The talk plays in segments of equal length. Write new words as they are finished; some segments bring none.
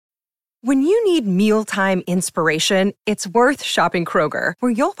When you need mealtime inspiration, it's worth shopping Kroger,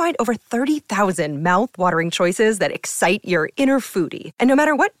 where you'll find over 30,000 mouth-watering choices that excite your inner foodie. And no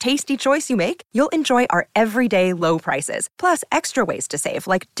matter what tasty choice you make, you'll enjoy our everyday low prices, plus extra ways to save,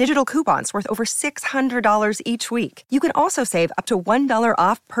 like digital coupons worth over $600 each week. You can also save up to $1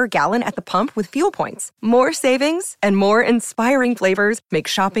 off per gallon at the pump with fuel points. More savings and more inspiring flavors make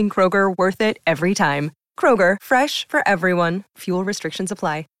shopping Kroger worth it every time. Kroger, fresh for everyone. Fuel restrictions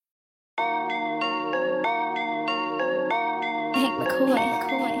apply. Hank McCoy.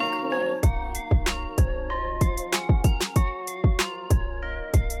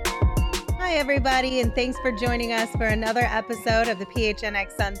 Hi, everybody, and thanks for joining us for another episode of the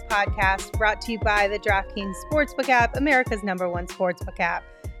PHNX Suns podcast, brought to you by the DraftKings Sportsbook app, America's #1 sportsbook app.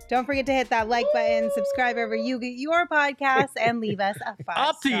 Don't forget to hit that like button, subscribe wherever you get your podcasts, and leave us a 5-star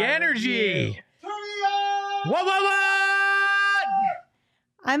Up the energy. What?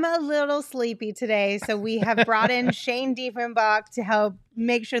 I'm a little sleepy today, so we have brought in Shane Diefenbach to help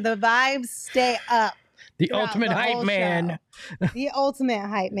make sure the vibes stay up. The ultimate hype man. The ultimate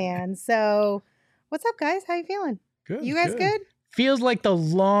hype man. So, what's up, guys? How you feeling? Good. You guys good? Feels like the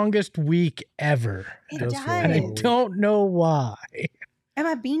longest week ever. It does does. feel And I long. don't know why. And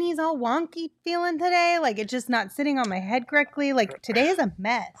my beanie's all wonky feeling today. Like, it's just not sitting on my head correctly. Like, today is a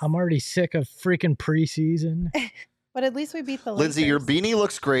mess. I'm already sick of freaking preseason. But at least we beat the Lindsay, your Lakers. beanie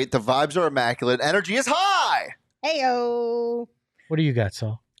looks great. The vibes are immaculate. Energy is high. Heyo. What do you got,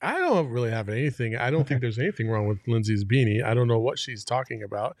 Saul? I don't really have anything. I don't think there's anything wrong with Lindsay's beanie. I don't know what she's talking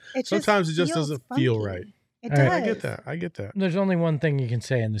about. Sometimes it just feels doesn't feel funky. right. It All does. right. I get that. There's only one thing you can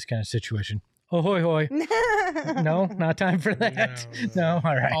say in this kind of situation. Ahoy, hoy. No, not time for that. No,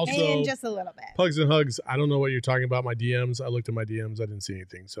 all right. Also, And just a little bit. Pugs and Hugs, I don't know what you're talking about. My DMs, I looked at my DMs. I didn't see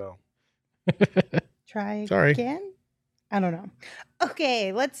anything. So, Try Sorry. again? I don't know.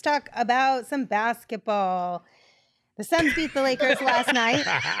 Okay, let's talk about some basketball. The Suns beat the Lakers last night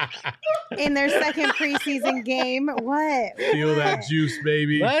in their second preseason game. What? feel that juice,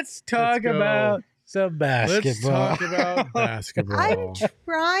 baby. Let's talk go. about some basketball. Let's talk about basketball. I'm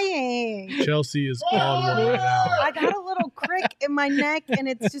trying. Chelsea is on one right now. I got a little crick in my neck and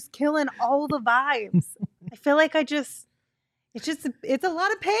it's just killing all the vibes. I feel like it's a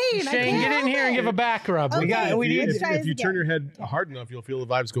lot of pain. I Shane, can't get in help here and it. give a back rub. Okay. We need Let's If, try if this you again. turn your head hard enough, you'll feel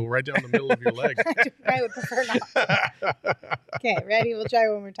the vibes go right down the middle of your leg. I would prefer not. Okay, ready? We'll try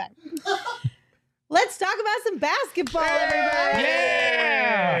one more time. Let's talk about some basketball, everybody.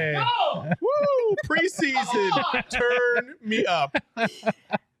 Yeah. Woo! Preseason, turn me up.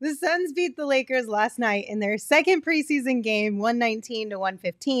 The Suns beat the Lakers last night in their second preseason game,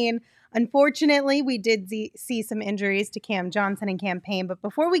 119-115. Unfortunately, we did see some injuries to Cam Johnson and Cam Payne. But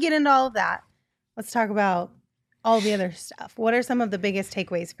before we get into all of that, let's talk about all the other stuff. What are some of the biggest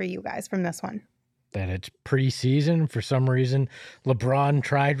takeaways for you guys from this one? That it's preseason. For some reason, LeBron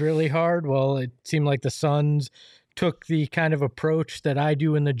tried really hard. Well, it seemed like the Suns took the kind of approach that I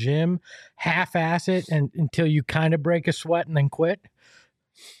do in the gym, half-ass it until you kind of break a sweat and then quit.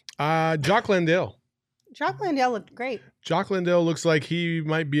 Jock Landale. Jock Landale looked great. Jock Landale looks like he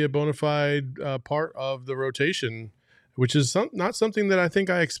might be a bona fide part of the rotation, which is not something that I think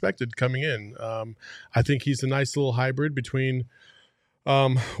I expected coming in. I think he's a nice little hybrid between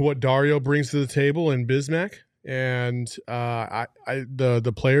what Dario brings to the table and Bismack, and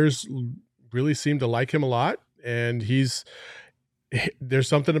the players really seem to like him a lot, and there's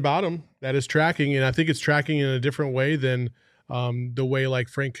something about him that is tracking, and I think it's tracking in a different way than the way like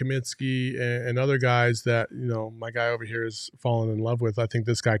Frank Kaminsky and other guys that, my guy over here has fallen in love with. I think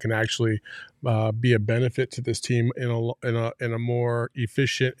this guy can actually be a benefit to this team in a more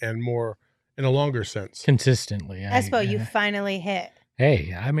efficient and more in a longer sense. Consistently. Espo, you finally hit.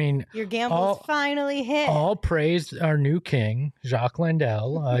 Hey, I mean, Your gambles finally hit. all praise our new king, Jacques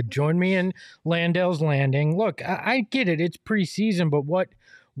Landale. Join me in Landale's Landing. Look, I get it. It's preseason, but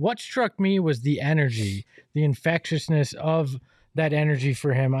what struck me was the energy, the infectiousness of that energy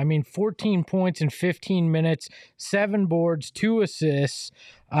for him. I mean, 14 points in 15 minutes, 7 boards, 2 assists.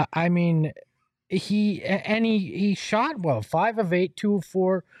 I mean, he shot well, 5 of 8, 2 of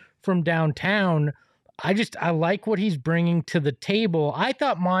 4 from downtown. I like what he's bringing to the table. I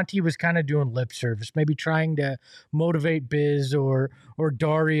thought Monty was kind of doing lip service, maybe trying to motivate Biz or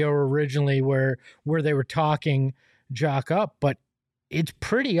Dario originally where they were talking Jock up, but it's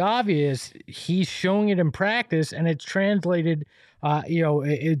pretty obvious he's showing it in practice, and it's translated.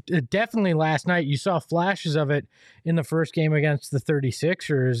 It definitely last night you saw flashes of it in the first game against the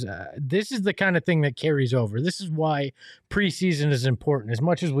 36ers. This is the kind of thing that carries over. This is why preseason is important. As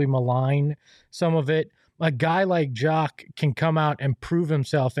much as we malign some of it, a guy like Jock can come out and prove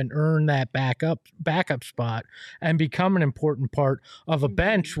himself and earn that backup spot and become an important part of a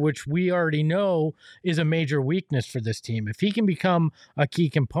bench, which we already know is a major weakness for this team. If he can become a key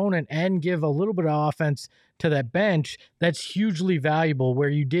component and give a little bit of offense to that bench, that's hugely valuable, where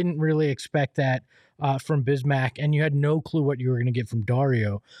you didn't really expect that from Bismack, and you had no clue what you were going to get from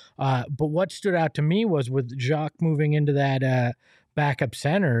Dario. But what stood out to me was with Jock moving into that backup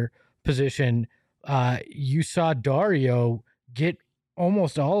center position, you saw Dario get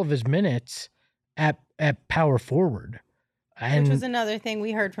almost all of his minutes at power forward. Which was another thing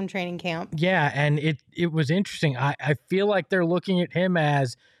we heard from training camp. Yeah, and it was interesting. I feel like they're looking at him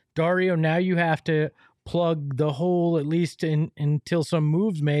as, Dario, now you have to plug the hole, at least until some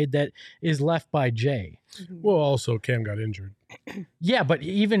moves made, that is left by Jay. Well, also Cam got injured. Yeah, but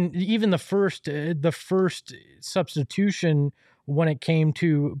even the first substitution when it came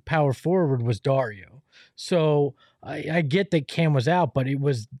to power forward was Dario. So I get that Cam was out, but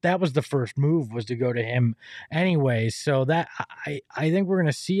that was the first move, was to go to him anyway. So that I think we're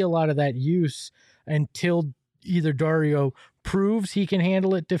going to see a lot of that use until either Dario proves he can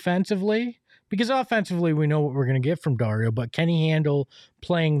handle it defensively, because offensively we know what we're going to get from Dario, but can he handle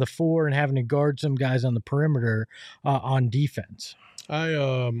playing the 4 and having to guard some guys on the perimeter on defense? I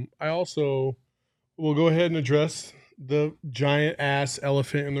also will go ahead and address the giant ass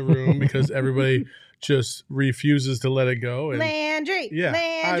elephant in the room because everybody just refuses to let it go. And Landry. Yeah,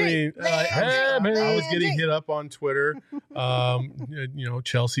 Landry, I Landry. was getting hit up on Twitter.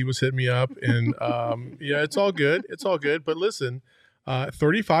 Chelsea was hitting me up, and yeah, it's all good. It's all good. But listen,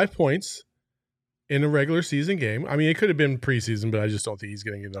 35 points in a regular season game. I mean, it could have been preseason, but I just don't think he's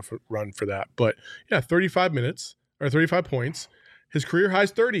getting enough run for that. But yeah, 35 points. His career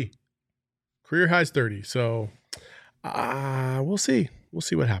high's 30. So we'll see. We'll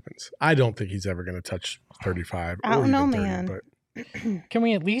see what happens. I don't think he's ever going to touch 35. I don't know, 30, man. But Can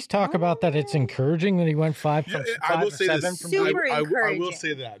we at least talk about that? It's encouraging that he went 5 from 5 I will to say 7 this. from Super I will encouraging.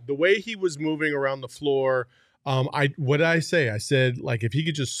 say that the way he was moving around the floor, what did I say? I said, like, if he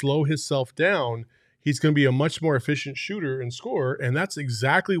could just slow himself down, he's going to be a much more efficient shooter and scorer, and that's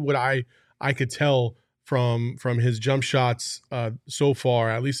exactly what I could tell from his jump shots so far,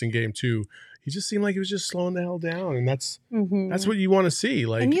 at least in game 2. He just seemed like he was just slowing the hell down, and that's what you want to see.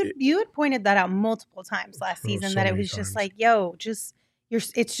 Like, And you had pointed that out multiple times last season, so that it many was just times. like, yo,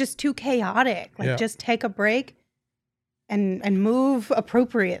 it's just too chaotic. Like, Yeah. just take a break and move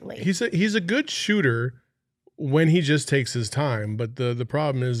appropriately. he's a good shooter when he just takes his time, but the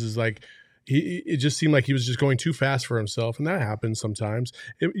problem is like it just seemed like he was just going too fast for himself, and that happens sometimes.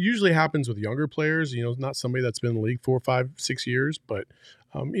 It usually happens with younger players, not somebody that's been in the league 4, 5, 6 years, but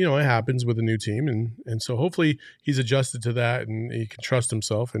it happens with a new team, and so hopefully he's adjusted to that and he can trust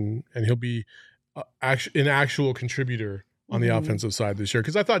himself, and he'll be an actual contributor on the offensive side this year,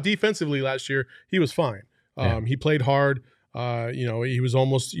 because I thought defensively last year he was fine. He played hard. He was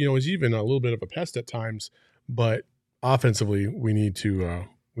almost was even a little bit of a pest at times, but offensively we need to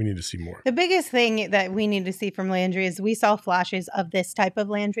see more. The biggest thing that we need to see from Landry is we saw flashes of this type of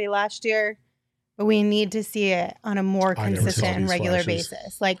Landry last year, but we need to see it on a more I never saw consistent and these regular flashes.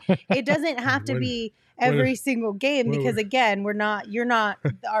 basis. Like, it doesn't have to When- be every when- single game, when- because again, you're not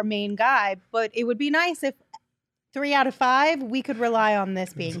our main guy, but it would be nice if 3 out of 5 we could rely on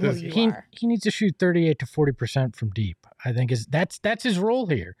this being who you are. He needs to shoot 38 to 40% from deep. I think that's his role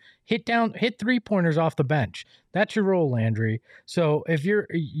here. Hit 3-pointers off the bench. That's your role, Landry. So if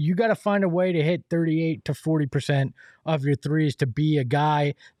you got to find a way to hit 38 to 40% of your threes to be a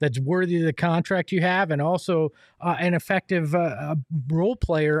guy that's worthy of the contract you have, and also an effective role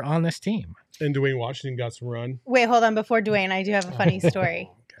player on this team. And Dwayne Washington got some run. Wait, hold on. Before Dwayne, I do have a funny story.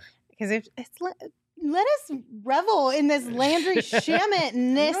 Okay. Because let us revel in this Landry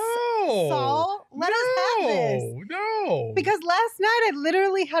Shamitness, Saul. Let us have this. No. Because last night I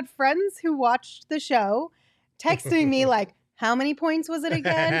literally had friends who watched the show texting me like, how many points was it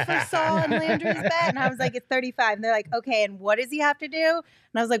again for Saul and Landry's bet? And I was like, it's 35. And they're like, okay, and what does he have to do?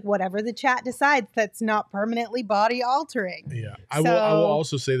 And I was like, whatever the chat decides, that's not permanently body altering. Yeah. I will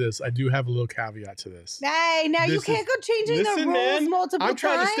also say this. I do have a little caveat to this. Hey, now you This can't go changing the Listen, rules man, multiple I'm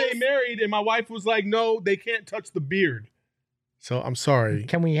trying times. to stay married, and my wife was like, no, they can't touch the beard. So I'm sorry.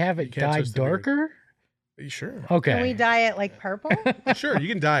 Can we have it can't dye touch the beard. darker? Are you sure? Okay. Can we dye it like purple? Sure, you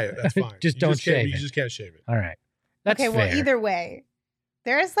can dye it. That's fine. Just You don't can't- shave You it. just can't shave it. All right. That's okay, fair. well, either way,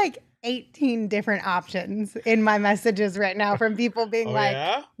 there's like 18 different options in my messages right now from people being Oh, like,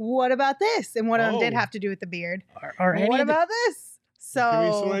 yeah? what about this? And one of them did Oh. have to do with the beard. Are any What of the- about this? Give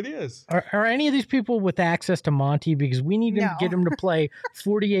me some So ideas. Are any of these people with access to Monty? Because we need to No. get him to play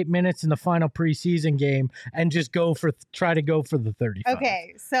 48 minutes in the final preseason game and just try to go for the 35.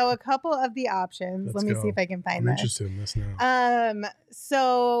 okay, so a couple of the options. Let's Let me go. see if I can find I'm this. interested in this now.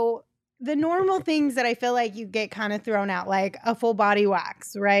 So the normal things that I feel like you get kind of thrown out, like a full body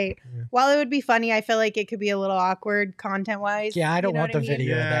wax, right? Yeah. While it would be funny, I feel like it could be a little awkward content wise. Yeah, I don't want the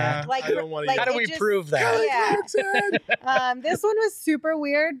video of that. Like, I don't want to. like, How do it we just- prove that? Yeah. This one was super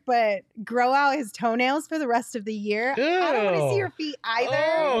weird, but grow out his toenails for the rest of the year. I don't want to see Ew. your feet either.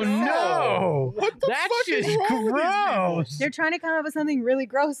 Oh, no. What the That's fuck is just wrong with these people? gross. They're trying to come up with something really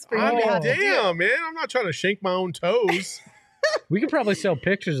gross for you I to mean, have to do. damn, man. I'm not trying to shank my own toes. We could probably sell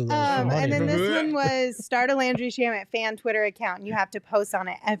pictures of those for money. And then though. this one was start a Landry Shamet fan Twitter account, and you have to post on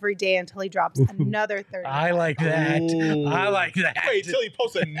it every day until he drops another 30. I like that. Ooh. I like that. Wait till he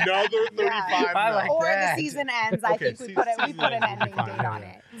posts another 35. I like Or that. the season ends. I Okay, think we put an season ending ends. date on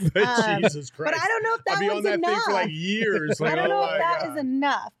it. Jesus Christ. But I don't know if that I'll be on one's that enough. thing for like years. I Like, don't know oh if my that God. is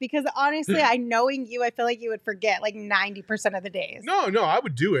enough because honestly, I knowing you, I feel like you would forget like 90% of the days. No, I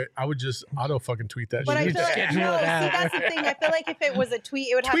would do it. I would just auto fucking tweet that But I shit. feel like schedule no, it see, out. that's the thing. I feel like if it was a tweet,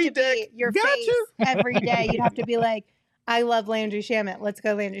 it would have Tweet to be deck. your Gotcha. face every day. You'd have to be like, I love Landry Shamet. Let's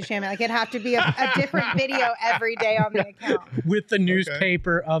go Landry Shamet. Like it'd have to be a different video every day on the account. With the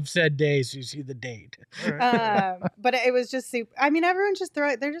newspaper of said days, you see the date. All right. But it was just super. I mean, everyone's just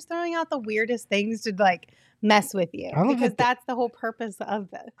they're just throwing out the weirdest things to like mess with you I love because that that's the whole purpose of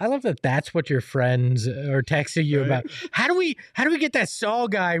this. I love that that's what your friends are texting you Right. about. How do we get that Saul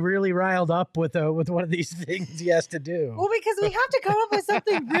guy really riled up with one of these things he has to do? Well, because we have to come up with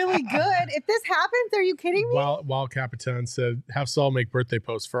something really good. If this happens, are you kidding me? While Capitan said, have Saul make birthday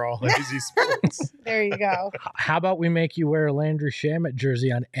posts for all lazy sports. There you go. How about we make you wear a Landry Shamet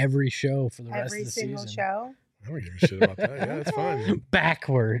jersey on every show for the rest Every of the single season? show. I don't give a shit about that. Yeah, that's fine.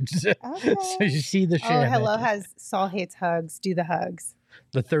 Backwards. Okay. So you see the Oh, Shamet. hello has Saul hates hugs. Do the hugs.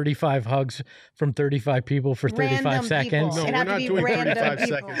 The 35 hugs from 35 people for 35 Random seconds. people. No, It'd we're have to not be doing random 35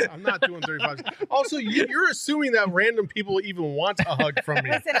 people. seconds. I'm not doing 35 seconds. Also, you're assuming that random people even want a hug from me.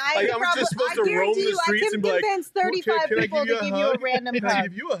 Listen, Like, I'm just supposed to roam guarantee the you, I streets can and be like, convince "Well, 35 can I people to give you a hug? random Can I hug.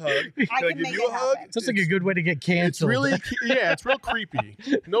 give you a hug? I Can I can give make you it a hug? happen. Sounds like a good way to get It's canceled. really, it's real creepy.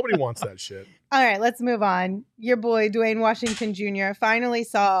 Nobody wants that shit. All right, let's move on. Your boy Dwayne Washington Jr. finally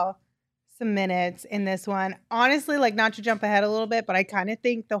saw some minutes in this one. Honestly, like not to jump ahead a little bit, but I kind of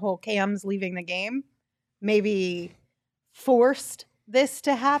think the whole Cam's leaving the game maybe forced this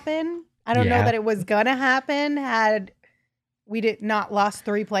to happen. I don't know Yeah. that it was gonna happen had we did not lost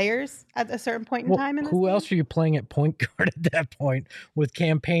 3 players at a certain point in Well, time in this who game. else are you playing at point guard at that point with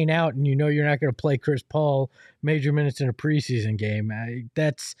campaign out, and you know you're not going to play Chris Paul major minutes in a preseason game?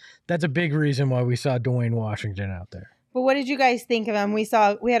 That's a big reason why we saw Dwayne Washington out there. But what did you guys think of him? We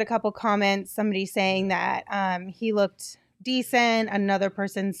had a couple comments, somebody saying that he looked decent. Another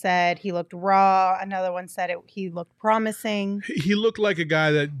person said he looked raw. Another one said he looked promising. He looked like a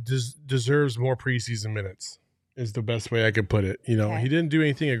guy that deserves more preseason minutes. Is the best way I could put it. You know, Okay. he didn't do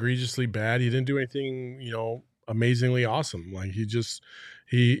anything egregiously bad. He didn't do anything, amazingly awesome. Like he's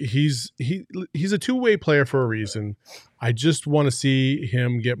a two-way player for a reason. I just want to see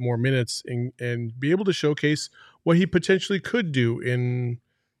him get more minutes and be able to showcase what he potentially could do in,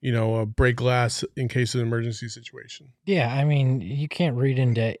 a break glass in case of an emergency situation. Yeah, I mean, you can't read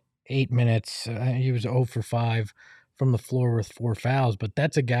into 8 minutes. He was 0 for 5 from the floor with 4 fouls, but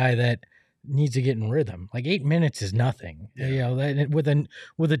that's a guy that needs to get in rhythm. Like 8 minutes is nothing. Yeah. With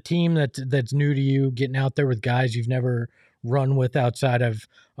a team that's new to you, getting out there with guys you've never run with outside of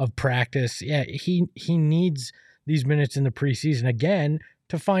practice. Yeah, he needs these minutes in the preseason again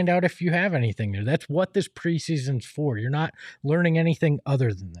to find out if you have anything there. That's what this preseason's for. You're not learning anything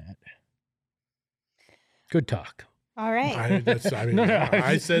other than that. Good talk. All right.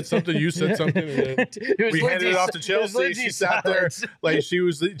 I said something, you said something, and then we handed it off to Chelsea. She sat there like she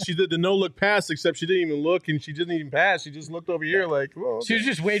did the no look pass, except she didn't even look and she didn't even pass. She just looked over here like, well, She was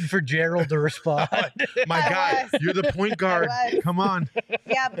just waiting for Gerald to respond. my I guy, was. you're the point guard. was. Come on.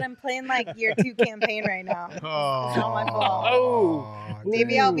 Yeah, but I'm playing like year 2 campaign right now. Oh, It's not my fault. Oh.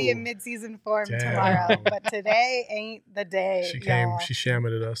 Maybe I'll be in mid-season form Damn. tomorrow, but today ain't the day. She came, y'all. she shammed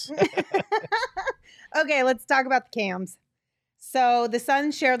at us. Okay, let's talk about the Cams. So the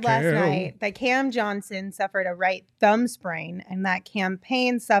Suns shared last Cam. night that Cam Johnson suffered a right thumb sprain and that Cam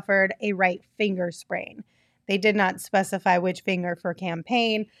Payne suffered a right finger sprain. They did not specify which finger for Cam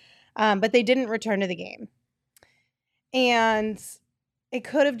Payne, but they didn't return to the game. And it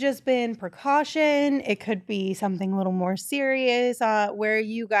could have just been precaution. It could be something a little more serious. Where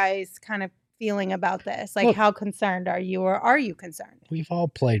you guys kind of feeling about this? Like, Look, how concerned are you, or are you concerned? we've all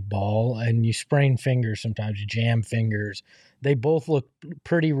played ball, and you sprain fingers sometimes, you jam fingers. They both look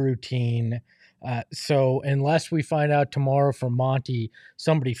pretty routine. So unless we find out tomorrow from Monty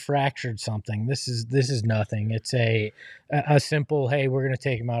somebody fractured something, this is nothing. It's a simple, hey, we're going to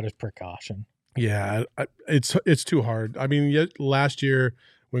take him out as precaution. Yeah, it's too hard. I mean, yet last year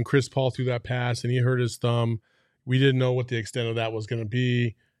when Chris Paul threw that pass and he hurt his thumb, we didn't know what the extent of that was going to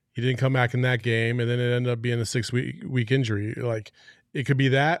be. He didn't come back in that game, and then it ended up being a 6-week injury. Like, it could be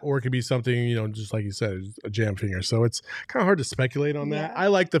that, or it could be something, just like you said, a jam finger. So it's kind of hard to speculate on that. Yeah. I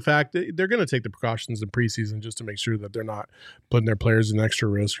like the fact that they're going to take the precautions in preseason just to make sure that they're not putting their players in extra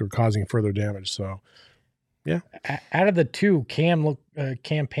risk or causing further damage. So, yeah. Out of the two, Cam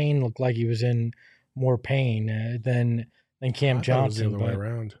Payne looked like he was in more pain than Cam I thought it was Johnson. the other way But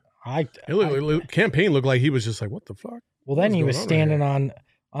around. Cam Payne looked like he was just like, what the fuck? well, then What's he was going on right standing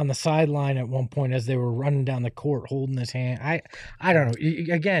on the sideline at one point as they were running down the court holding his hand. I don't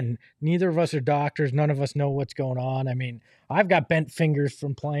know. Again, neither of us are doctors. None of us know what's going on. I mean, I've got bent fingers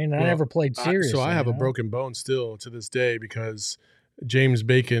from playing, and I Well, never played seriously. So I have a you know? broken bone still to this day because James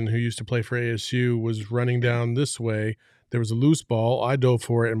Bacon, who used to play for ASU, was running down this way. There was a loose ball. I dove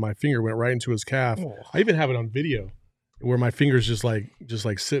for it, and my finger went right into his calf. Oh. I even have it on video where my finger's just like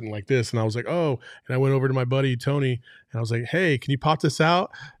sitting like this. And I was like, oh, and I went over to my buddy, Tony, and I was like, hey, can you pop this out?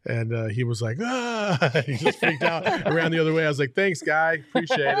 And he was like, ah, he just freaked out around the other way. I was like, thanks, guy.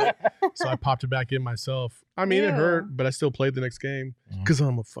 Appreciate it. So I popped it back in myself. I mean, it Ew. hurt, but I still played the next game because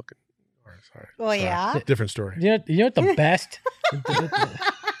I'm a fucking, sorry. Well, Sorry. yeah. Different story. You know what the best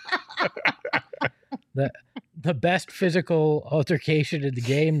the best physical altercation in the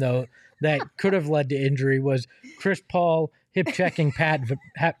game, though, that could have led to injury was Chris Paul hip checking Pat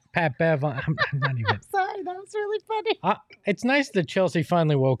Bev. I'm not even. Sorry, that was really funny. It's nice that Chelsea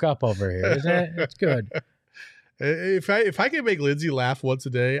finally woke up over here, isn't it? It's good. If I can make Lindsay laugh once a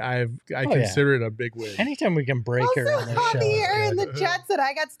day, I consider it a big win. Anytime we can break her Also, on this show. Javier in is the good. chat said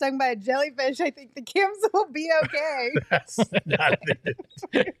I got stung by a jellyfish. I think the Kims will be okay. That's not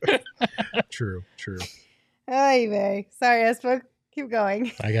it. True. Ay vey. Sorry, Espo. Keep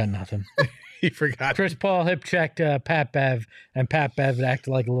going. I got nothing. He forgot. Chris Paul hip checked Pat Bev, and Pat Bev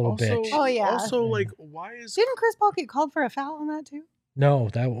acted like a little bitch. Oh, yeah. Also, like, why is Didn't Chris Paul get called for a foul on that too? No,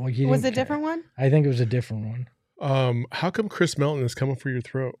 he Was didn't it a care. different one? I think it was a different one. how come Chris Melton is coming for your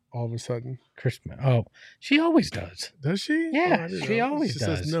throat all of a sudden? Oh, she always does. Does she? Yeah, I didn't she know. always She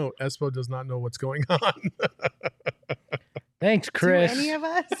does. says no. Espo does not know what's going on. Thanks, Chris. Do any of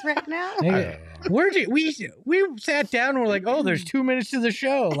us right now? Hey, I don't know. where'd you we sat down and we're like, oh, there's 2 minutes to the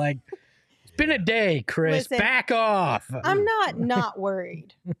show. Like, it's been a day, Chris. Listen, Back off. I'm not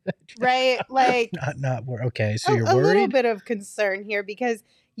worried, right? Like Not okay. So you're a little worried? bit of concern here because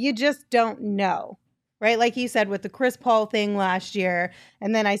you just don't know, right? Like you said with the Chris Paul thing last year,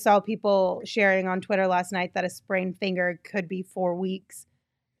 and then I saw people sharing on Twitter last night that a sprained finger could be 4 weeks,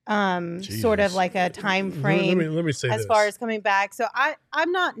 sort of Jesus. like a time frame Let me say as this. far as coming back. So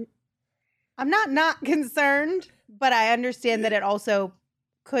I'm not concerned, but I understand that it also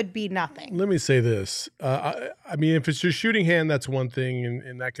could be nothing. Let me say this. I mean, if it's your shooting hand, that's one thing,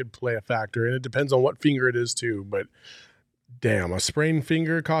 and that could play a factor. And it depends on what finger it is, too. But damn, a sprained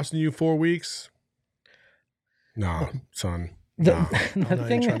finger costing you 4 weeks? No, son. The- No, the I'm not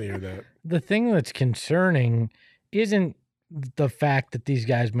thing- even trying to hear that. The thing that's concerning isn't the fact that these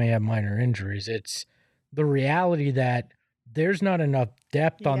guys may have minor injuries. It's the reality that there's not enough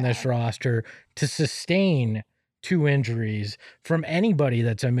depth on this roster to sustain 2 injuries from anybody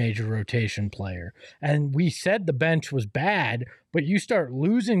that's a major rotation player. And we said the bench was bad, but you start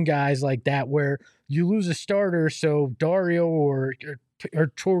losing guys like that where you lose a starter, so Dario or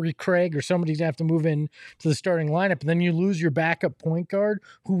Torrey Craig or somebody's gonna have to move in to the starting lineup, and then you lose your backup point guard,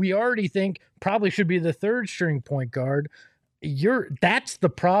 who we already think probably should be the 3rd string point guard. That's the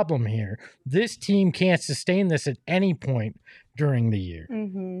problem here. This team can't sustain this at any point during the year.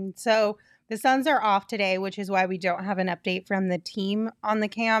 So the Suns are off today, which is why we don't have an update from the team on the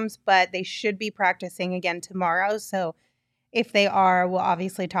cams, but they should be practicing again tomorrow. So if they are, we'll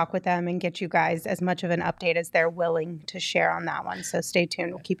obviously talk with them and get you guys as much of an update as they're willing to share on that one. So stay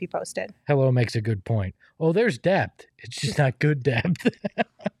tuned. We'll keep you posted. Hello makes a good point. Oh, there's depth. It's just not good depth.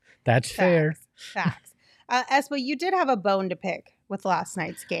 That's fair. Facts. Espo, you did have a bone to pick with last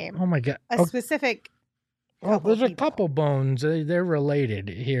night's game. Oh my God. A specific There's a people. couple bones. They're related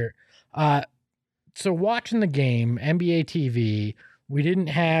here. So watching the game, NBA TV, we didn't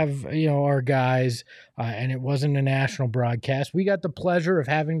have, our guys, and it wasn't a national broadcast. We got the pleasure of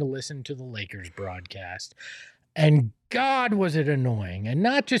having to listen to the Lakers broadcast. And God, was it annoying. And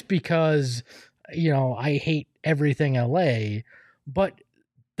not just because, I hate everything LA, but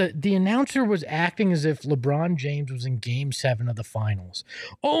the announcer was acting as if LeBron James was in Game 7 of the finals.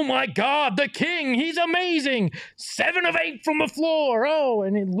 Oh my God, the king, he's amazing. 7 of 8 from the floor. Oh,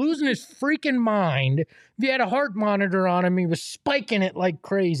 and losing his freaking mind. If he had a heart monitor on him, he was spiking it like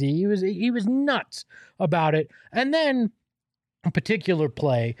crazy. He was nuts about it. And then a particular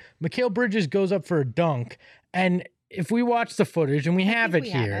play, Mikal Bridges goes up for a dunk, and if we watch the footage, and we have it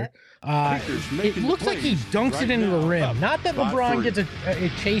here, it looks like he dunks it into the rim. Not that LeBron gets a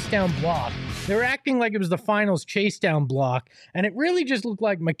chase down block. They were acting like it was the finals chase down block, and it really just looked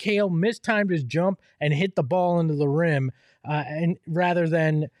like Mikal mistimed his jump and hit the ball into the rim, and rather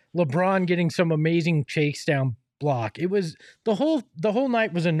than LeBron getting some amazing chase down block. It was the whole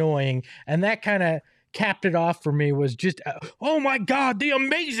night was annoying, and that kind of capped it off for me. Was just, oh my God, the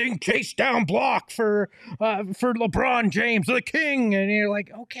amazing chase down block for LeBron James, the king. And you're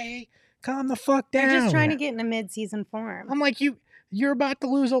like, okay, calm the fuck down. They're just trying to get in a mid-season form. I'm like, you're about to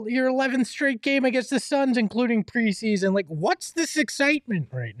lose your 11th straight game against the Suns, including preseason. Like, what's this excitement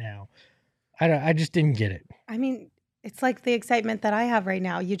right now? I just didn't get it. I mean, it's like the excitement that I have right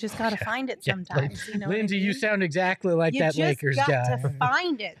now. You just got to find it sometimes. You know, Lindsay, you sound exactly like you that Lakers guy. You just got to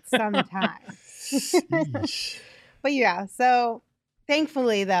find it sometimes. But yeah, so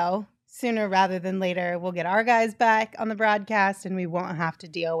thankfully, though, sooner rather than later, we'll get our guys back on the broadcast and we won't have to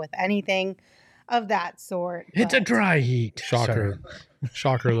deal with anything of that sort. It's a dry heat. Shocker.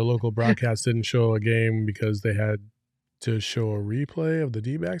 Shocker, the local broadcast didn't show a game because they had to show a replay of the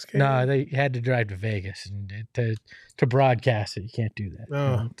D-backs game? No, they had to drive to Vegas and to broadcast it. You can't do that.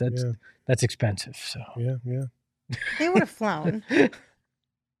 Oh, that's expensive. So yeah. They would have flown.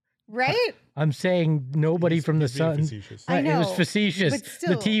 Right? I'm saying nobody from the Suns. I know. It was facetious. But still,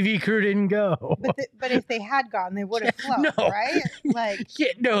 the TV crew didn't go. But if they had gone, they would have flown, no. right? Like,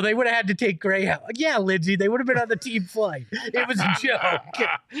 no, they would have had to take Greyhound. Yeah, Lindsay, they would have been on the team flight. It was a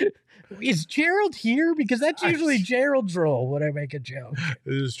joke. Is Gerald here? Because that's usually Gerald's role when I make a joke.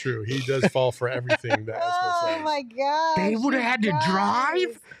 It is true. He does fall for everything that Espo says. Oh my God. They would have had to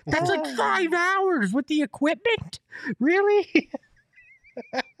drive? That's like 5 hours with the equipment? Really?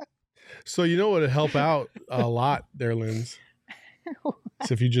 So you know what would help out a lot there, Linz? So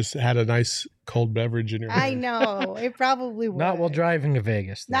if you just had a nice cold beverage in your hand. I know. It probably would. Not while driving to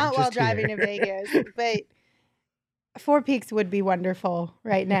Vegas. Though, Not while just driving here. to Vegas. But Four Peaks would be wonderful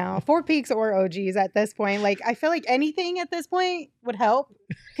right now. Four Peaks or OGs at this point. Like, I feel like anything at this point would help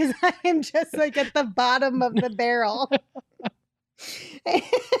because I am just like at the bottom of the barrel.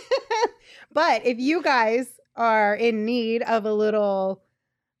 But if you guys are in need of a little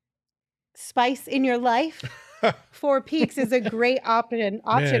spice in your life, Four Peaks is a great option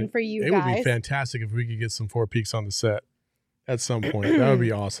Man, for you it guys. would be fantastic if we could get some Four Peaks on the set at some point. That would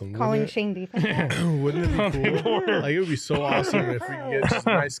be awesome. Calling Shane Defense. Wouldn't it be cool? Like, it would be so awesome if we could get just a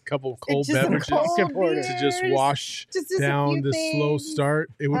nice couple of cold Just some beverages cold to just beers, wash just a down few the slow things. start.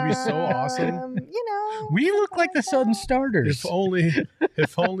 It would be so awesome. You know, We look like the Sun starters.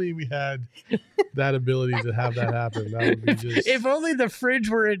 If only we had that ability to have that happen. That would be just. If only the fridge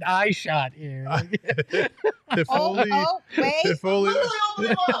were in eye shot here. If only. wait. If only.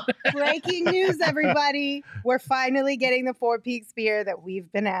 Breaking news, everybody. We're finally getting the Four Peaks beer that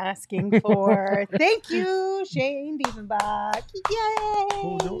we've been asking for. Thank you, Shane Diefenbach. Yay!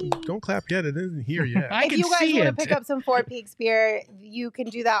 Oh, don't clap yet. It isn't here yet. I If can you guys see want it. to pick up some Four Peaks beer, you can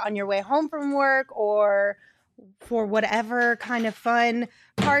do that on your way home from work or for whatever kind of fun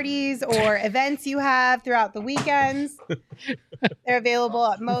parties or events you have throughout the weekends. They're available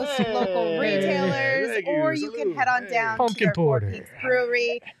at most local retailers, thank you. or you can head on down Pumpkin to their Four porter. Peaks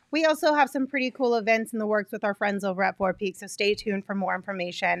Brewery. We also have some pretty cool events in the works with our friends over at Four Peaks, so stay tuned for more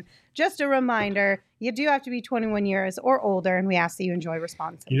information. Just a reminder, you do have to be 21 years or older, and we ask that you enjoy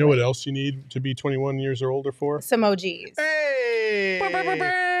responsibly. You know what else you need to be 21 years or older for? Some OGs. Hey!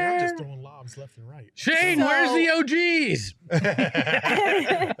 I'm just throwing lobs left and right. Shane, So- where's the OGs?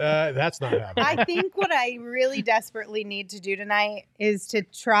 That's not happening. I think what I really desperately need to do tonight is to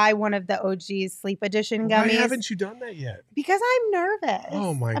try one of the OG's Sleep Edition Why gummies. haven't you done that yet? Because I'm nervous.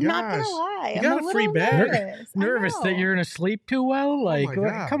 Oh my I'm not gonna gosh. lie. You I'm got a free little bag. Nervous. I Nervous that know. you're going to sleep too well? Like, Oh my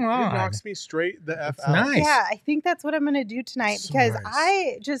God. come on. It knocks me straight the F It's out. nice. Yeah, I think that's what I'm gonna do tonight So because nice.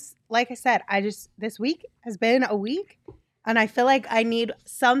 I just, like I said, this week has been a week, and I feel like I need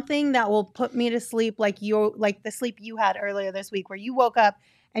something that will put me to sleep, like the sleep you had earlier this week, where you woke up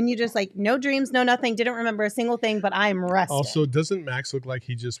and you just like no dreams, no nothing, didn't remember a single thing, but I'm rested. Also, doesn't Max look like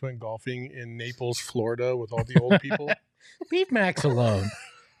he just went golfing in Naples, Florida with all the old people? Leave Max alone.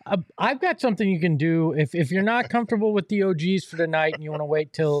 I've got something you can do if you're not comfortable with the OGs for the night and you want to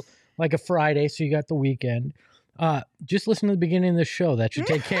wait till like a Friday, so you got the weekend. Just listen to the beginning of the show. That should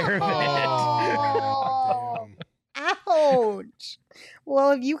take care of it. Oh, ouch.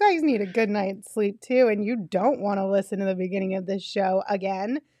 Well, if you guys need a good night's sleep too, and you don't want to listen to the beginning of this show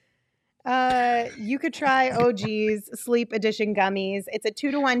again, you could try OG's Sleep Edition gummies. It's a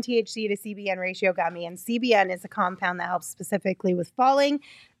 2-to-1 THC to CBN ratio gummy, and CBN is a compound that helps specifically with falling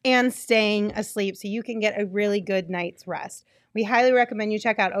and staying asleep, so you can get a really good night's rest. We highly recommend you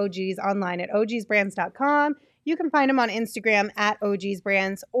check out OG's online at ogsbrands.com. You can find them on Instagram at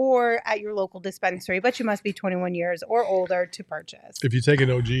ogsbrands or at your local dispensary, but you must be 21 years or older to purchase. If you take an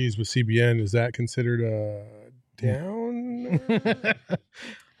OGs with CBN, is that considered a down?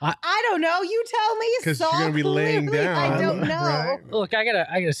 I don't know. You tell me. Because you're going to be laying down. I don't know. Right? Look, I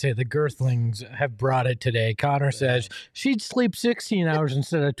gotta say, the Girthlings have brought it today. Connor says she'd sleep 16 hours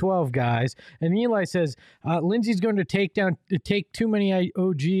instead of 12, guys. And Eli says Lindsay's going to take too many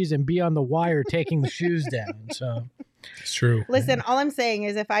OGs and be on the wire taking the shoes down. So it's true. Listen, all I'm saying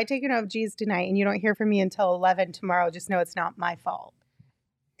is if I take an OGs tonight and you don't hear from me until 11 tomorrow, just know it's not my fault.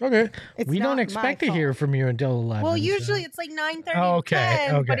 Okay. We don't expect to hear from you until 11. Well, usually it's like 9:30 Okay,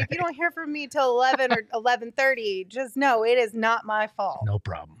 10, but okay. if you don't hear from me till 11 or 11:30, just know it is not my fault. No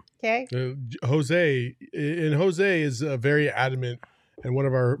problem. Okay? Jose is very adamant and one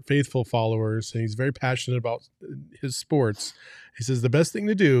of our faithful followers, and he's very passionate about his sports. He says the best thing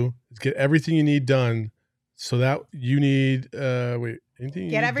to do is get everything you need done so that you need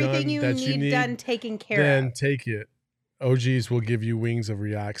Get everything you need done taken care of. Then take it. OGs will give you wings of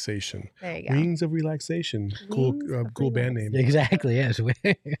relaxation. There you go. Wings of relaxation. Cool band name. Exactly, yes.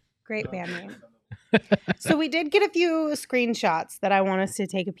 Great band name. So we did get a few screenshots that I want us to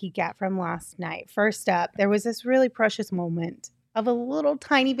take a peek at from last night. First up, there was this really precious moment of a little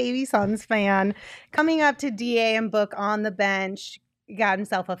tiny baby Suns fan coming up to DA and Book on the bench. He got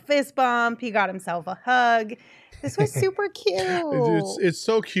himself a fist bump. He got himself a hug. This was super cute. It's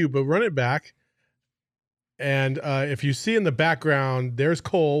so cute, but run it back. And if you see in the background, there's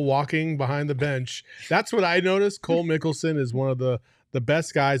Cole walking behind the bench. That's what I noticed. Cole Mickelson is one of the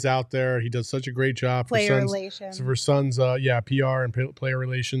best guys out there. He does such a great job for Suns, PR and player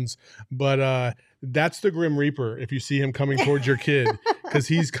relations. But that's the Grim Reaper if you see him coming towards your kid, because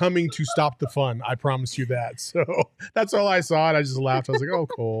he's coming to stop the fun. I promise you that. So that's all I saw, and I just laughed. I was like, oh,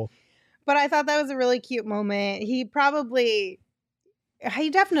 Cole. But I thought that was a really cute moment. He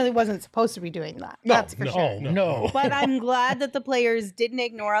definitely wasn't supposed to be doing that. That's for sure. No. But I'm glad that the players didn't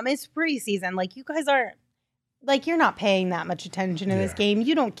ignore him. It's preseason. Like, you guys aren't, like, you're not paying that much attention to this game.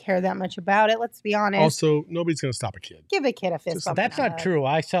 You don't care that much about it. Let's be honest. Also, nobody's going to stop a kid. Give a kid a fist bump. That's not true.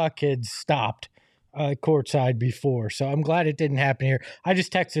 I saw kids stopped courtside before, so I'm glad it didn't happen here. I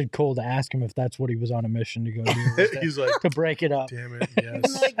just texted Cole to ask him if that's what he was on a mission to go do. He's like, to break it up. Damn it, I'm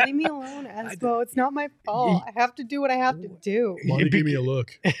yes. like, leave me alone, Espo. It's not my fault. I have to do what I have to do. Why don't you give me a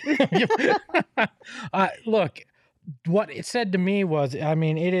look? Look, what it said to me was, I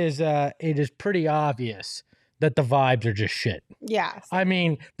mean, it is pretty obvious that the vibes are just shit. Yes. I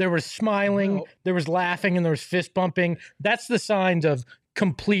mean, there was smiling, there was laughing, and there was fist bumping. That's the signs of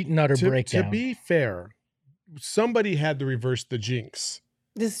complete and utter breakdown. To be fair, somebody had to reverse the jinx.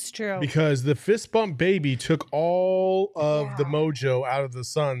 This is true. Because the fist bump baby took all of the mojo out of the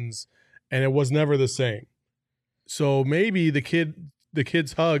Suns, and it was never the same. So maybe the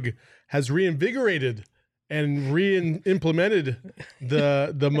kid's hug has reinvigorated and re-implemented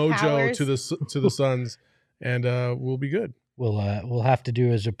the mojo powers. to the Suns, and we'll be good. We'll have to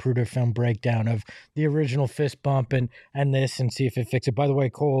do a Zapruder film breakdown of the original fist bump and this and see if it fixes it. By the way,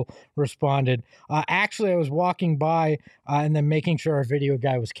 Cole responded. Actually, I was walking by and then making sure our video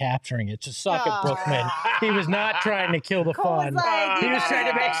guy was capturing it. So suck it, Brookman. He was not trying to kill the fun. Like, he was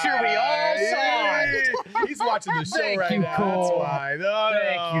trying to make sure we all saw it. He's watching the show Thank you, now. Cole. That's why.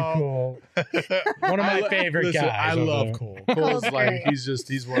 Thank you, Cole. One of my favorite guys. I love Cole. Cole's like,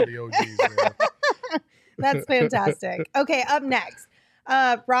 he's one of the OGs, man. That's fantastic. Okay, up next,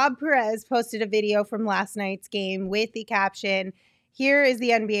 Rob Perez posted a video from last night's game with the caption, "Here is the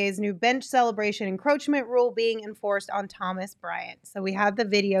NBA's new bench celebration encroachment rule being enforced on Thomas Bryant." So we have the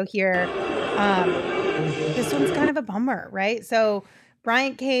video here. This one's kind of a bummer, right? So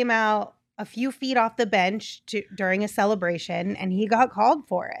Bryant came out a few feet off the bench during a celebration, and he got called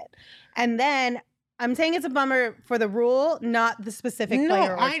for it. And then I'm saying it's a bummer for the rule, not the specific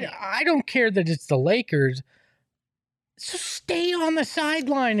player. I don't care that it's the Lakers. So stay on the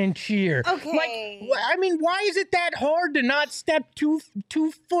sideline and cheer. Okay. I mean, why is it that hard to not step two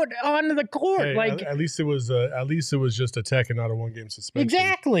foot onto the court? Hey, at least it was just a tech and not a 1-game suspension.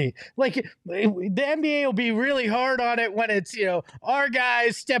 Exactly. The NBA will be really hard on it when it's, our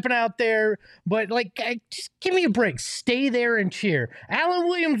guys stepping out there. But, just give me a break. Stay there and cheer. Alan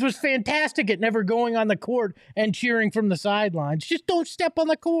Williams was fantastic at never going on the court and cheering from the sidelines. Just don't step on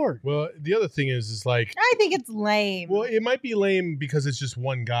the court. Well, the other thing is I think it's lame. Well, it might be lame because it's just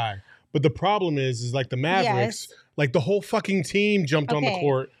one guy. But the problem is the Mavericks, the whole fucking team jumped on the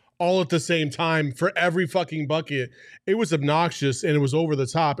court all at the same time for every fucking bucket. It was obnoxious and it was over the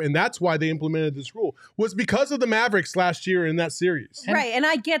top. And that's why they implemented this rule, was because of the Mavericks last year in that series. Right. And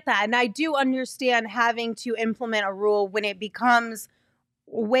I get that. And I do understand having to implement a rule when it becomes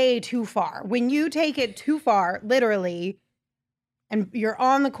way too far. When you take it too far, literally, and you're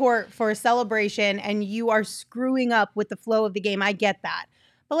on the court for a celebration and you are screwing up with the flow of the game, I get that.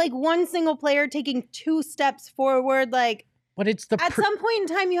 But one single player taking 2 steps forward, but it's at some point in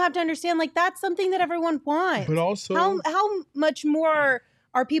time, you have to understand, that's something that everyone wants. But also, how much more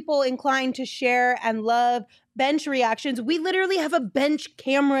are people inclined to share and love bench reactions? We literally have a bench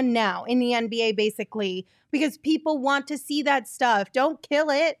camera now in the NBA, basically, because people want to see that stuff. Don't kill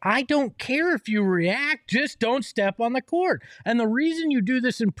it. I don't care if you react. Just don't step on the court. And the reason you do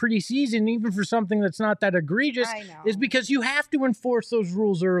this in preseason, even for something that's not that egregious, is because you have to enforce those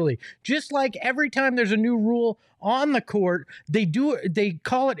rules early. Just like every time there's a new rule on the court, they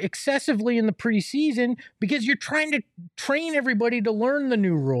call it excessively in the preseason because you're trying to train everybody to learn the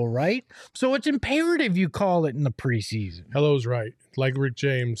new rule, right? So it's imperative you call it in the preseason. Hello's right. Like Rick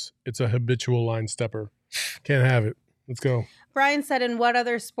James, it's a habitual line stepper. Can't have it. Let's go. Brian said, in what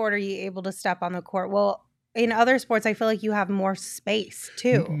other sport are you able to step on the court? Well, in other sports, I feel like you have more space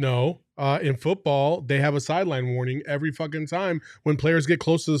too. No. In football, they have a sideline warning every fucking time when players get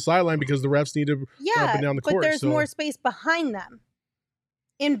close to the sideline because the refs need to run up and down the court. But there's more space behind them.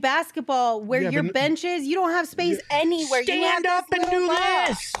 In basketball, where your bench is, you don't have space anywhere. Stand up and do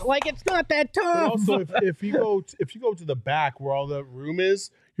this. It's not that tough. But also, if you go to the back where all the room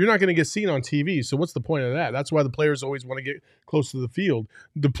is, you're not going to get seen on TV. So what's the point of that? That's why the players always want to get close to the field.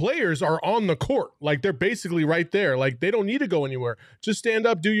 The players are on the court. They're basically right there. They don't need to go anywhere. Just stand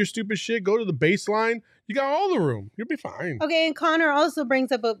up, do your stupid shit, go to the baseline. You got all the room. You'll be fine. Okay, and Connor also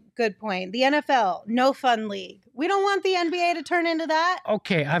brings up a good point. The NFL, no fun league. We don't want the NBA to turn into that.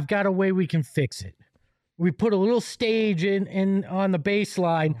 Okay, I've got a way we can fix it. We put a little stage in on the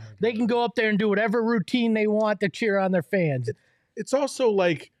baseline. They can go up there and do whatever routine they want to cheer on their fans. It's also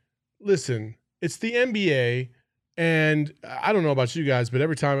listen, it's the NBA, and I don't know about you guys, but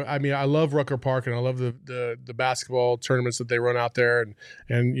every time, I love Rucker Park, and I love the basketball tournaments that they run out there,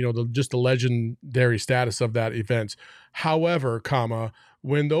 and just the legendary status of that event. However,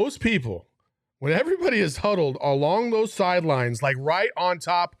 when everybody is huddled along those sidelines, right on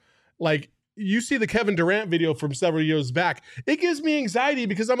top, you see the Kevin Durant video from several years back. It gives me anxiety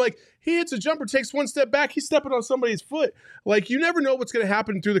because I'm he hits a jumper, takes 1 step back, he's stepping on somebody's foot. You never know what's going to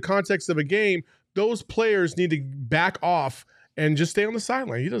happen through the context of a game. Those players need to back off and just stay on the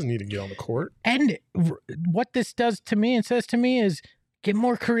sideline. He doesn't need to get on the court. And what this does to me and says to me is get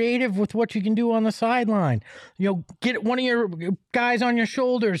more creative with what you can do on the sideline. Get one of your guys on your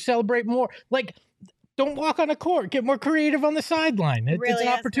shoulders, celebrate more. Don't walk on the court. Get more creative on the sideline. It's an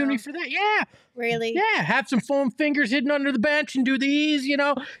opportunity for that. Yeah. Really? Yeah. Have some foam fingers hidden under the bench and do these,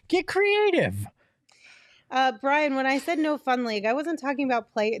 Get creative. Brian, when I said no fun league, I wasn't talking about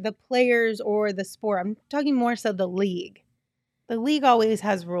the players or the sport. I'm talking more so the league. The league always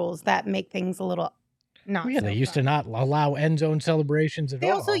has rules that make things a little they used to not allow end zone celebrations at all.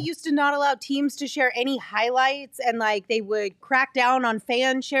 They also used to not allow teams to share any highlights, and they would crack down on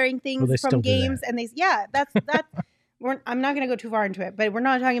fans sharing things from games. And that's I'm not going to go too far into it, but we're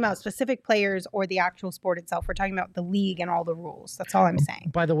not talking about specific players or the actual sport itself. We're talking about the league and all the rules. That's all I'm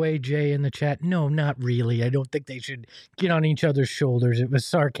saying. By the way, Jay in the chat, no, not really. I don't think they should get on each other's shoulders. It was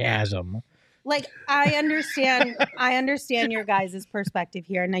sarcasm. I understand your guys' perspective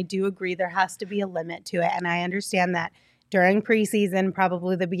here, and I do agree there has to be a limit to it. And I understand that during preseason,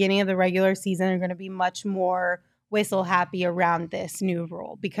 probably the beginning of the regular season, are going to be much more whistle happy around this new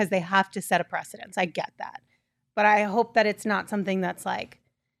rule because they have to set a precedence. I get that. But I hope that it's not something that's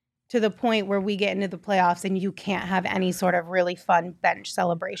to the point where we get into the playoffs and you can't have any sort of really fun bench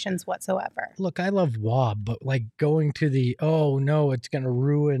celebrations whatsoever. Look, I love WOB, but going to the, oh no, it's going to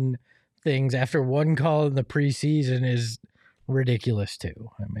ruin things after one call in the preseason is ridiculous too.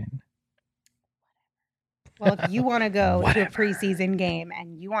 Well, if you want to go to a preseason game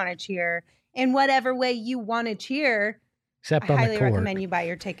and you want to cheer in whatever way you want to cheer, except I on highly the court. recommend you buy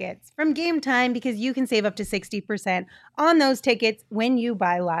your tickets from Game Time because you can save up to 60% on those tickets when you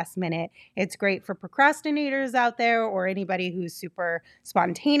buy last minute. It's great for procrastinators out there or anybody who's super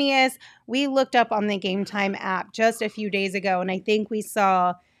spontaneous. We looked up on the Game Time app just a few days ago, and I think we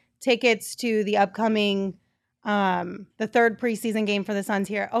saw tickets to the upcoming the third preseason game for the Suns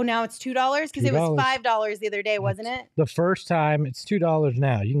here. Oh, now it's $2 because it was $5 the other day, wasn't it? The first time, it's $2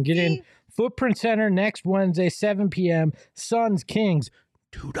 now. You can get in Footprint Center next Wednesday, 7 p.m. Suns Kings,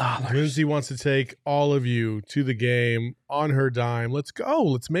 $2. Lindsay wants to take all of you to the game on her dime. Let's go.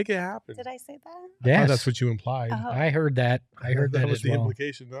 Let's make it happen. Did I say that? Yes, That's what you implied. Oh. I heard that. I heard that was as the well.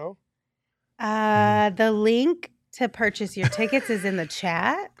 implication, no? The link to purchase your tickets is in the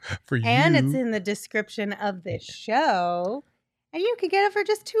chat. For you. And it's in the description of this show. And you can get it for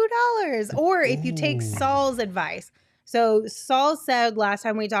just $2. Or if you take Ooh. Saul's advice. So Saul said last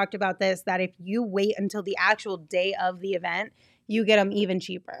time we talked about this that if you wait until the actual day of the event, you get them even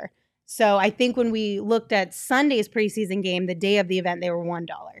cheaper. So I think when we looked at Sunday's preseason game, the day of the event, they were $1.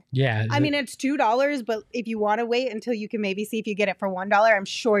 Yeah. I mean, it's $2, but if you want to wait until you can maybe see if you get it for $1, I'm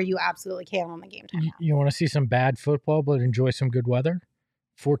sure you absolutely can on the Game Time app. You want to see some bad football but enjoy some good weather?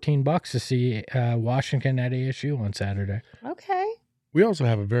 $14 to see Washington at ASU on Saturday. Okay. We also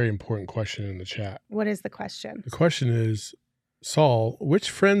have a very important question in the chat. What is the question? The question is, Saul, which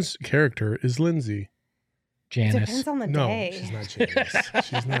friend's character is Lindsay? Janice. Depends on the No, day. she's not Janice.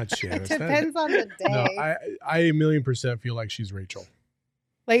 She's not Janice. It depends on the day. No, I a $1,000,000% feel like she's Rachel.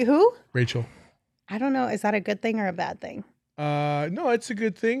 Like who? Rachel. I don't know. Is that a good thing or a bad thing? No, it's a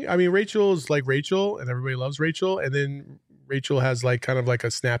good thing. I mean, Rachel's like Rachel, and everybody loves Rachel, and then Rachel has like kind of like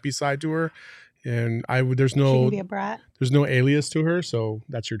a snappy side to her, and there's She can no be a brat. there's no alias to her, so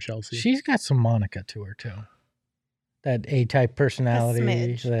that's your Chelsea. She's got some Monica to her, too. That A-type personality.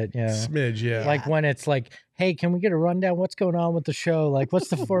 smidge. That, Smidge, yeah. Like when it's like, hey, can we get a rundown? What's going on with the show? Like, what's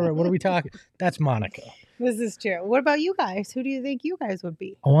the format? What are we talking? That's Monica. This is true. What about you guys? Who do you think you guys would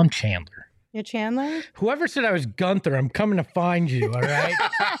be? Oh, I'm Chandler. You're Chandler? Whoever said I was Gunther, I'm coming to find you, all right?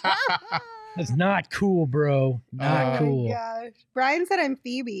 That's not cool, bro. Not cool. Oh my gosh. Brian said I'm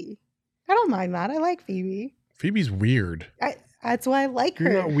Phoebe. I don't mind that. I like Phoebe. Phoebe's weird. That's why I like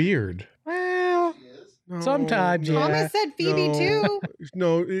You're her. not weird. Well, No, sometimes, no, yeah. Thomas said Phoebe no. too.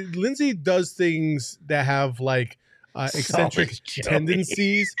 No, Lindsay does things that have like eccentric So is Joey.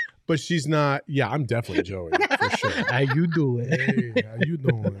 tendencies, but she's not. Yeah, I'm definitely Joey for sure. How you doing? Hey, how you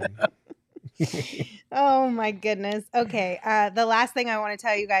doing? Oh my goodness. Okay. The last thing I want to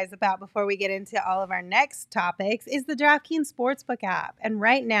tell you guys about before we get into all of our next topics is the DraftKings Sportsbook app. And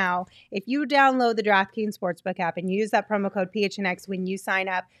right now, if you download the DraftKings Sportsbook app and use that promo code PHNX when you sign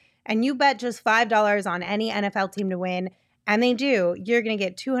up and you bet just $5 on any NFL team to win, and they do, you're going to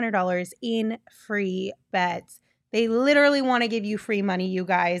get $200 in free bets. They literally want to give you free money, you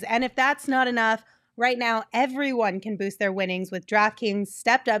guys. And if that's not enough, right now, everyone can boost their winnings with DraftKings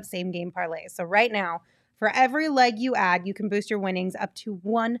stepped up same game parlays. So right now, for every leg you add, you can boost your winnings up to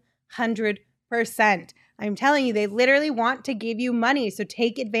 100%. I'm telling you, they literally want to give you money. So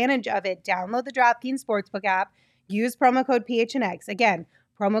take advantage of it. Download the DraftKings Sportsbook app. Use promo code PHNX. Again,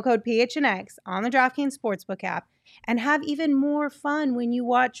 promo code PHNX on the DraftKings Sportsbook app. And have even more fun when you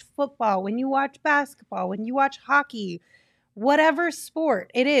watch football, when you watch basketball, when you watch hockey. Whatever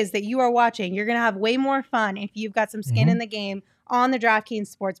sport it is that you are watching, you're going to have way more fun if you've got some skin in the game on the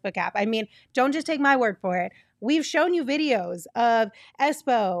DraftKings Sportsbook app. I mean, don't just take my word for it. We've shown you videos of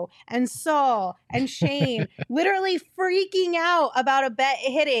Espo and Saul and Shane literally freaking out about a bet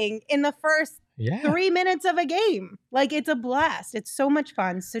hitting in the first 3 minutes of a game. Like, it's a blast. It's so much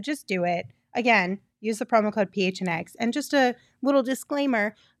fun. So just do it. Again, use the promo code PHNX. And just a little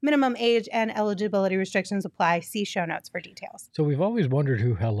disclaimer, minimum age and eligibility restrictions apply. See show notes for details. So we've always wondered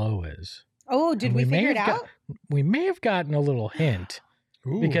who Hello is. Oh, did And we may figure it have out? We may have gotten a little hint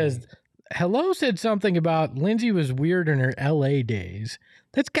Ooh. because Hello said something about Lindsay was weird in her LA days.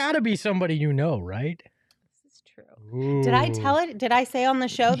 That's got to be somebody you know, right? This is true. Ooh. Did I tell it? Did I say on the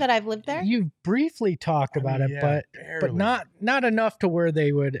show that I've lived there? You briefly talked about it, but barely. not enough to where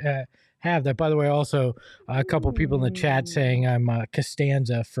they would have that. By the way, also a couple people in the chat saying I'm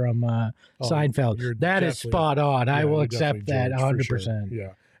Costanza from Seinfeld. you're That is definitely- spot on. I Yeah, will you're accept that definitely George, for 100%. sure. Yeah.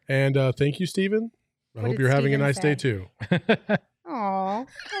 And thank you, Stephen. I What hope did you're having a Steven nice day say? too. Aw,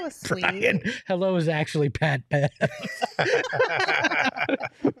 that was sweet. Brian, Hello is actually Pat Bev.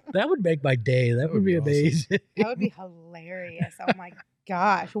 That would make my day. That would be awesome. amazing. That would be hilarious. Oh my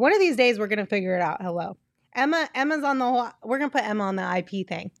gosh. One of these days we're gonna figure it out. Hello. Emma's on the whole we're gonna put Emma on the IP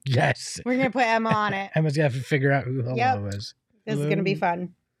thing. Yes. We're gonna put Emma on it. Emma's got to figure out who Hello Yep. is. This is gonna be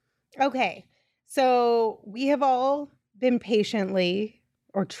fun. Okay. So we have all been patiently,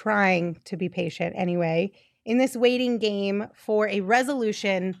 or trying to be patient anyway, in this waiting game for a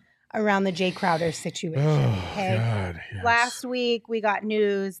resolution around the Jay Crowder situation. God, yes. Last week, we got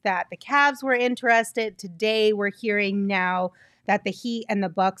news that the Cavs were interested. Today, we're hearing now that the Heat and the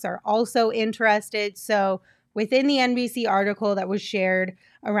Bucks are also interested. So within the NBC article that was shared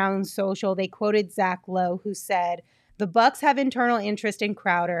around social, they quoted Zach Lowe, who said, "The Bucks have internal interest in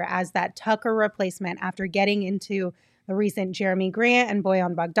Crowder as that Tucker replacement after getting into the recent Jeremy Grant and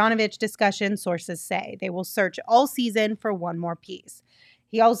Bojan Bogdanovic discussion, sources say. They will search all season for one more piece."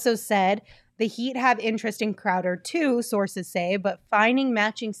 He also said, "The Heat have interest in Crowder too," sources say, "but finding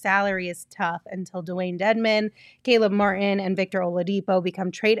matching salary is tough until Dwayne Dedmon, Caleb Martin, and Victor Oladipo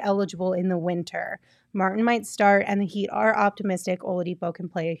become trade eligible in the winter. Martin might start, and the Heat are optimistic Oladipo can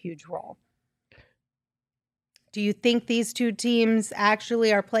play a huge role." Do you think these two teams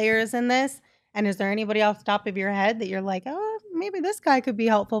actually are players in this? And is there anybody off the top of your head that you're like, oh, maybe this guy could be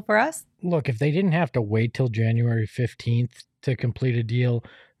helpful for us? Look, if they didn't have to wait till January 15th to complete a deal,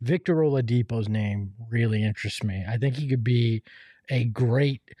 Victor Oladipo's name really interests me. I think he could be a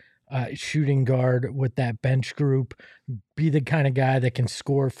great shooting guard with that bench group, be the kind of guy that can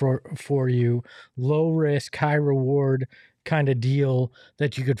score for you, low risk, high reward kind of deal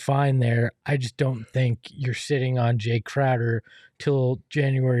that you could find there. I just don't think you're sitting on Jay Crowder till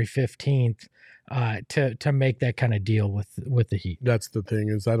January 15th to make that kind of deal with the Heat. That's the thing,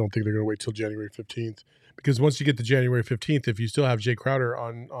 is I don't think they're going to wait till January 15th, because once you get to January 15th, if you still have Jay Crowder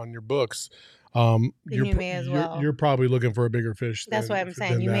on your books, you're probably looking for a bigger fish. That's what I'm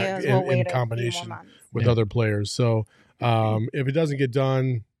saying. You may as well wait in combination a few more months with other players. So if it doesn't get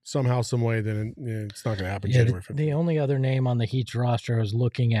done somehow, some way, then it's not going to happen. January 15th. The only other name on the Heat's roster, I was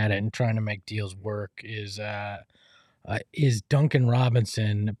looking at it and trying to make deals work, is Duncan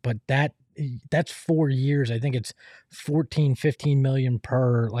Robinson, but that's 4 years. I think it's 14-15 million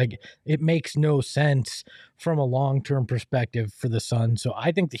per. Like, it makes no sense from a long-term perspective for the Suns. So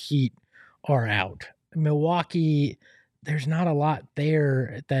I think the Heat are out. Milwaukee, there's not a lot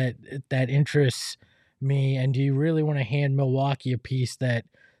there that interests me. And do you really want to hand Milwaukee a piece that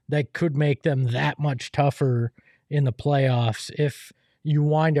could make them that much tougher in the playoffs if you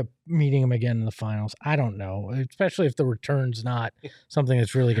wind up meeting them again in the finals? I don't know, especially if the return's not something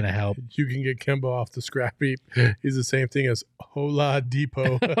that's really going to help. You can get Kemba off the scrap heap. He's the same thing as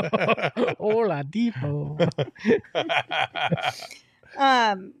Oladipo. Oladipo.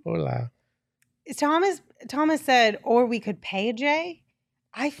 Hola. Thomas said, or we could pay Jay.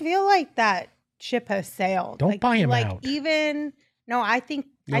 I feel like that ship has sailed. Don't buy him out. I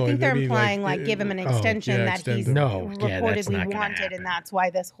think they're implying give him an extension that he's reportedly wanted, and that's why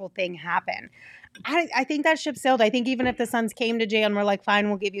this whole thing happened. I think that ship sailed. I think even if the Suns came to Jay and were like, fine,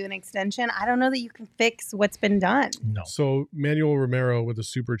 we'll give you an extension, I don't know that you can fix what's been done. No. So Manuel Romero with a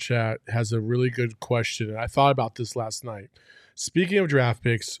super chat has a really good question, and I thought about this last night. Speaking of draft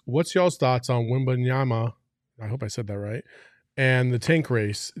picks, what's y'all's thoughts on Wembanyama? I hope I said that right. And the tank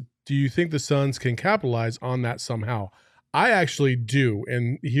race. Do you think the Suns can capitalize on that somehow? I actually do,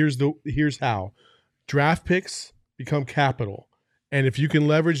 and here's how. Draft picks become capital, and if you can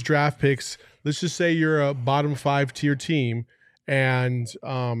leverage draft picks, let's just say you're a bottom 5 tier team, and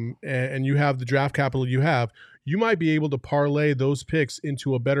you have the draft capital you might be able to parlay those picks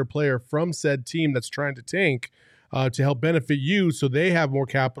into a better player from said team that's trying to tank to help benefit you, so they have more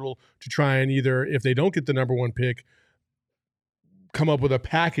capital to try and either, if they don't get the number 1 pick, come up with a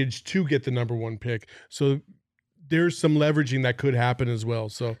package to get the number 1 pick. So there's some leveraging that could happen as well.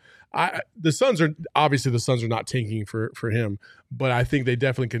 So the Suns are not tanking for him, but I think they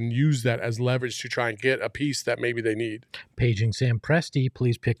definitely can use that as leverage to try and get a piece that maybe they need. Paging Sam Presti,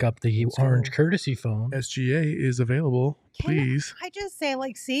 please pick up the orange courtesy phone. SGA is available. Please. I just say,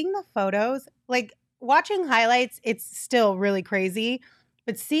 seeing the photos, watching highlights, it's still really crazy,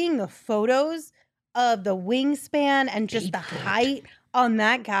 but seeing the photos of the wingspan and just the height on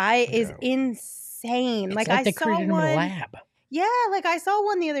that guy is insane. It's like they created him in a lab. Yeah, I saw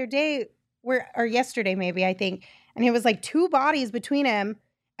one the other day or yesterday maybe, I think, and it was 2 bodies between him,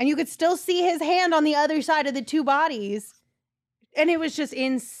 and you could still see his hand on the other side of the 2 bodies, and it was just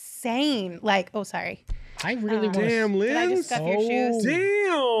insane. Oh, sorry. I really want to. Damn, Liz. Did I just scuff your shoes?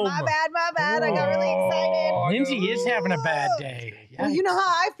 Damn. My bad. I got really excited. Lindsay is having a bad day. Well, you know how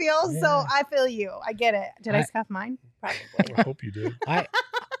I feel, so I feel you. I get it. Did I scuff mine? Probably. I hope you did. I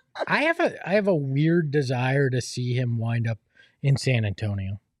have a weird desire to see him wind up in San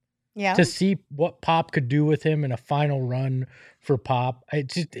Antonio. Yeah. to see what Pop could do with him in a final run for Pop.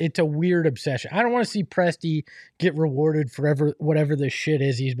 It's a weird obsession. I don't want to see Presti get rewarded for whatever the shit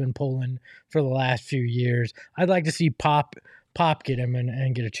is he's been pulling for the last few years. I'd like to see Pop get him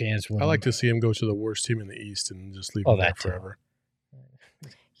and get a chance with him. I like to see him go to the worst team in the East and just leave him there forever.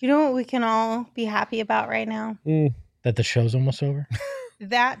 You know what we can all be happy about right now? That the show's almost over?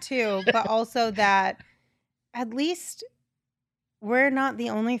 That too, but also that at least we're not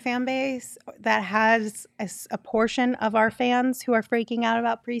the only fan base that has a portion of our fans who are freaking out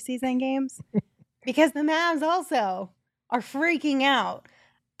about preseason games. Because the Mavs also are freaking out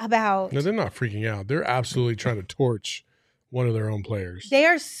about... No, they're not freaking out. They're absolutely trying to torch one of their own players. They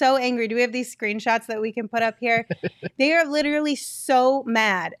are so angry. Do we have these screenshots that we can put up here? They are literally so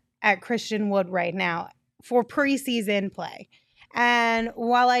mad at Christian Wood right now for preseason play. And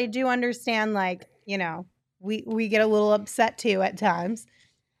while I do understand, like, you know, we get a little upset too at times,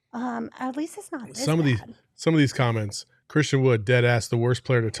 at least it's not this bad. Some of these comments. Christian Wood, dead ass, the worst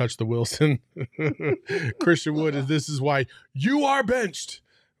player to touch the Wilson. Christian Wood, this is why you are benched.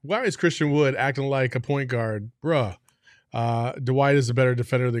 Why is Christian Wood acting like a point guard? Bruh. Dwight is a better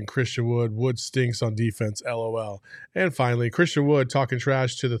defender than Christian Wood. Wood stinks on defense, LOL. And finally, Christian Wood talking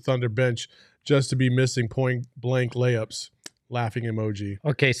trash to the Thunder bench just to be missing point blank layups. Laughing emoji.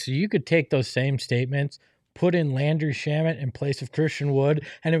 Okay, so you could take those same statements, put in Landry Shamet in place of Christian Wood,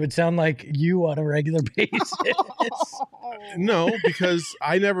 and it would sound like you on a regular basis. No, because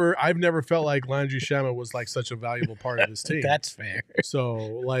I've never felt like Landry Shamet was like such a valuable part of this team. That's fair. So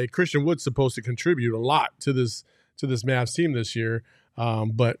like Christian Wood's supposed to contribute a lot to this Mavs team this year.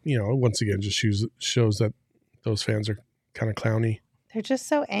 But you know, once again, just shows that those fans are kind of clowny. They're just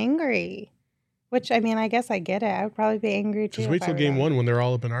so angry. Which, I mean, I guess I get it. I would probably be angry too. Just wait till game one when they're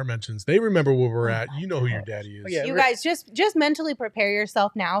all up in our mentions. They remember where we're at. You know who your daddy is. You guys, just mentally prepare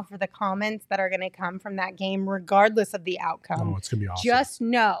yourself now for the comments that are going to come from that game, regardless of the outcome. Oh, it's going to be awesome. Just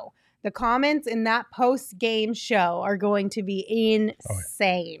know the comments in that post-game show are going to be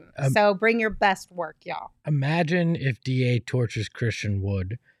insane. So bring your best work, y'all. Imagine if DA tortures Christian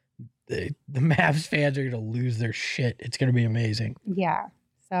Wood. The Mavs fans are going to lose their shit. It's going to be amazing. Yeah.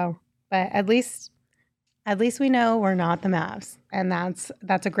 So... But at least we know we're not the Mavs, and that's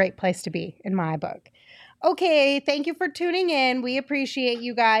a great place to be in my book. Okay, thank you for tuning in. We appreciate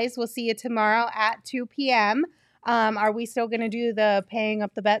you guys. We'll see you tomorrow at 2 p.m. Are we still going to do the paying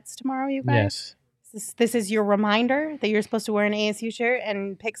up the bets tomorrow, you guys? Yes. This is your reminder that you're supposed to wear an ASU shirt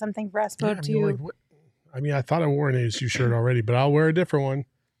and pick something for Espo I thought I wore an ASU shirt already, but I'll wear a different one.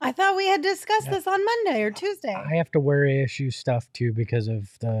 I thought we had discussed this on Monday or Tuesday. I have to wear ASU stuff too because of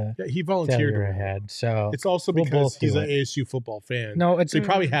the he volunteered I had. So it's also because he's an ASU football fan. No, so he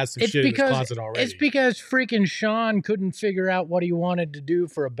probably has some shit in his closet already. It's because freaking Sean couldn't figure out what he wanted to do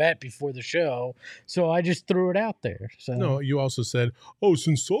for a bet before the show, so I just threw it out there. So no, you also said, "Oh,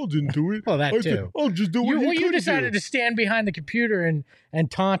 since Saul didn't do it, well, that too. I'll just do what you decided to stand behind the computer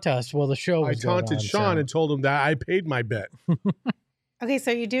and taunt us while the show was going on. I taunted Sean and told him that I paid my bet. Okay,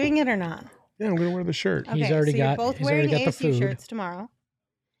 so are you doing it or not? Yeah, I'm going to wear the shirt. Okay, he's already you're both wearing ASU shirts tomorrow.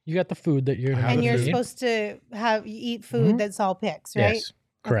 You got the food that you're and you're supposed to eat food that Saul picks, right? Yes,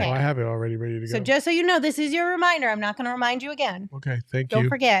 correct. Okay. Oh, I have it already ready to go. So just so you know, this is your reminder. I'm not going to remind you again. Okay, thank you. Don't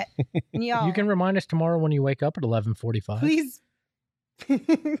forget. Y'all, you can remind us tomorrow when you wake up at 11:45. Please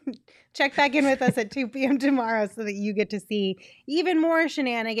check back in with us at 2 p.m. tomorrow so that you get to see even more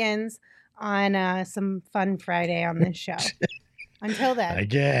shenanigans on some fun Friday on this show. Until then. I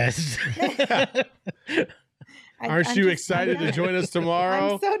guess. Aren't you excited to join us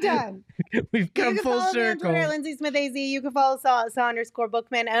tomorrow? I'm so done. We've come full circle. You can follow me on Twitter, Lindsay Smith AZ. You can follow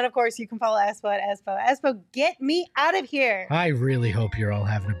Saw_Bookman. And of course, you can follow Espo at Espo. Espo, get me out of here. I really hope you're all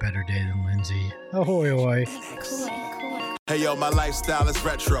having a better day than Lindsay. Ahoy, ahoy. Hey yo, my lifestyle is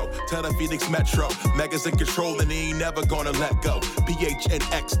retro. Tell the Phoenix Metro. Megas in control and he ain't never gonna let go.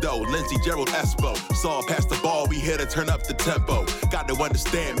 PHNX though, Lindsay Gerald Espo. Saw past the ball, we here to turn up the tempo. Got to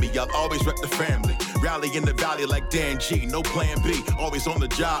understand me, I'll always rep the family. Rally in the valley like Dan G, no plan B. Always on the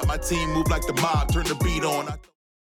job, my team move like the mob. Turn the beat on.